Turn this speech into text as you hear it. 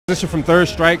transition from third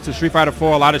strike to Street Fighter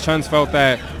 4, a lot of Chuns felt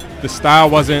that the style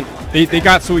wasn't, they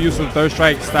got so used to the third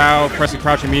strike style, pressing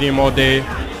crouching medium all day.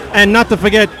 And not to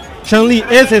forget, Chunli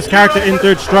is his character in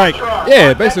third strike.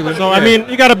 Yeah, basically. So, yeah. I mean,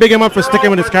 you got to big him up for sticking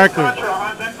with his character.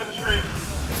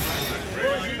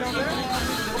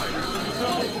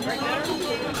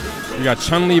 You got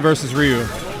Chunli versus Ryu.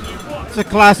 It's a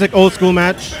classic old school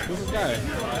match. Who's this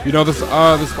guy? You know this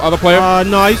other player?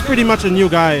 No, he's pretty much a new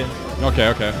guy.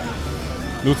 Okay.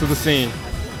 New to the scene.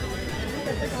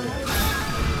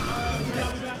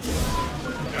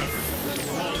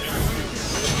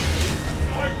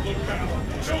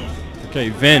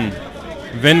 Okay, Vinh.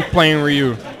 Vinh playing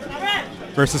Ryu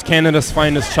versus Canada's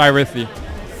finest Chi-Rithy.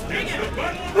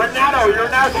 Renato, you're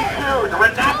now DQ'd.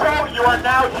 Renato, you are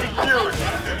now DQ'd.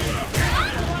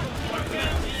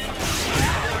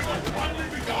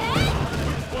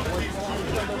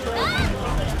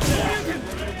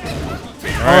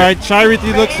 All right,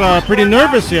 Chi-Rithy looks pretty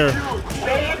nervous here.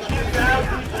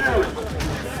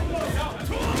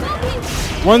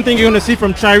 One thing you're going to see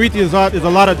from Chi-Rithy is a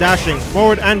lot of dashing,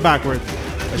 forward and backward.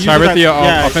 Chi-Rithy,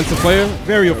 offensive player?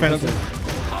 Very offensive.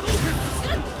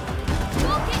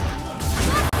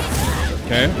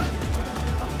 Okay.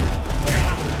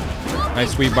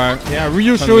 Nice sweep by. Yeah,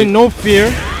 Ryu showing no fear.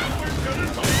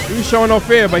 Ryu's showing no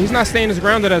fear, but he's not staying as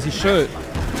grounded as he should.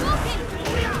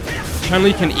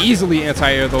 Chunli can easily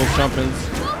anti-air those jump-ins.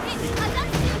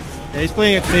 Yeah, he's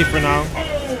playing it safe for now.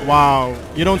 Wow,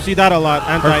 you don't see that a lot.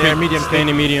 Anti-air medium,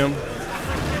 standing medium.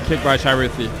 Kick by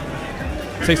Chi-Rithy.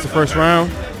 Takes the first round.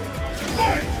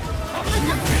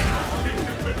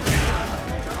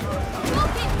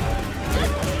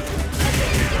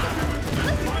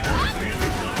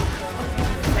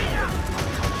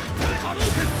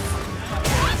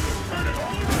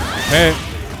 Okay.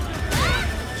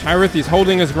 Chi-Rithy's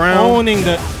holding his ground. Owning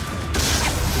the.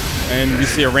 And we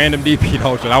see a random DP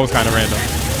though, so that was kind of random.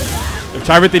 If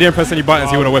Chi-Rithy didn't press any buttons,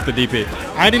 he would have whipped the DP.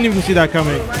 I didn't even see that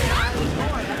coming.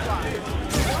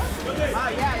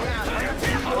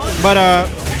 But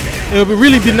it would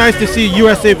really be nice to see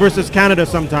USA versus Canada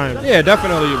sometime. Yeah,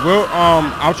 definitely. We'll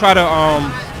I'll try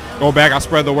to go back. I'll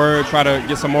spread the word. Try to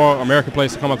get some more American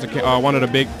players to come up to one of the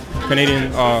big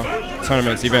Canadian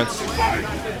tournaments, events.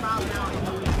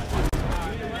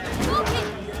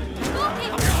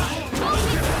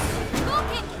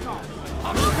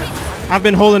 I've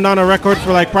been holding down a record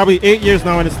for like probably 8 years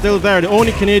now, and it's still there. The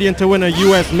only Canadian to win a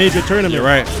U.S. major tournament. You're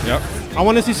right. Yep. I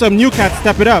want to see some new cats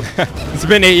step it up. It's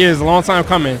been 8 years, a long time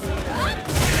coming.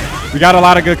 We got a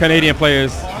lot of good Canadian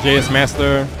players. JS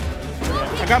Master.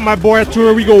 I got my boy at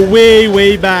tour. We go way,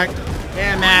 way back.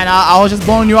 Yeah, man. I was just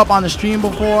blowing you up on the stream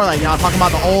before, like talking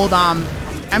about the old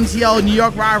MCL New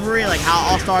York rivalry, like how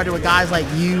it all started with guys like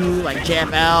you, like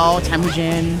JFL,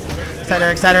 Temujin,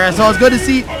 et cetera. So it's good to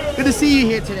see you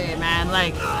here today, man.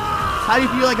 Like, how do you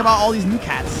feel like about all these new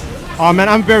cats? Oh man,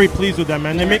 I'm very pleased with them,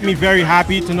 man. They make me very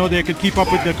happy to know they could keep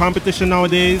up with the competition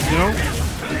nowadays, you know?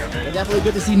 It's definitely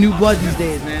good to see new blood these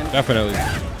days, man. Definitely.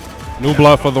 New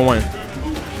blood for the win.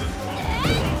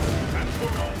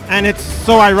 And it's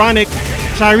so ironic,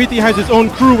 Chi-Rithy has his own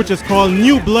crew, which is called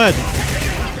New Blood.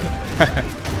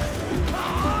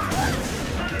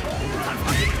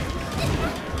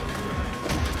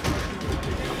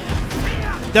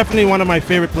 Definitely one of my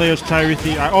favorite players,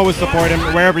 Chi-Rithy. I always support him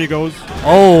wherever he goes.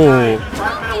 Oh,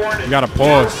 you got to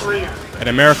pause. In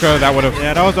America, that would have...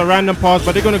 Yeah, that was a random pause,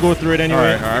 but they're going to go through it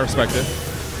anyway. All right, I respect it.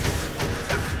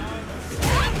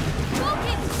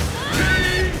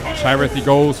 Chi-Rithy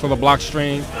goes for the block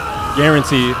string.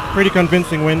 Guaranteed. Pretty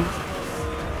convincing win.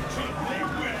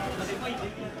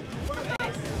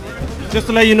 Just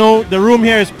to let you know, the room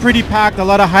here is pretty packed. A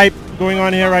lot of hype going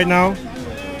on here right now.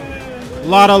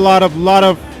 Lot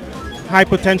of high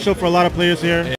potential for a lot of players here.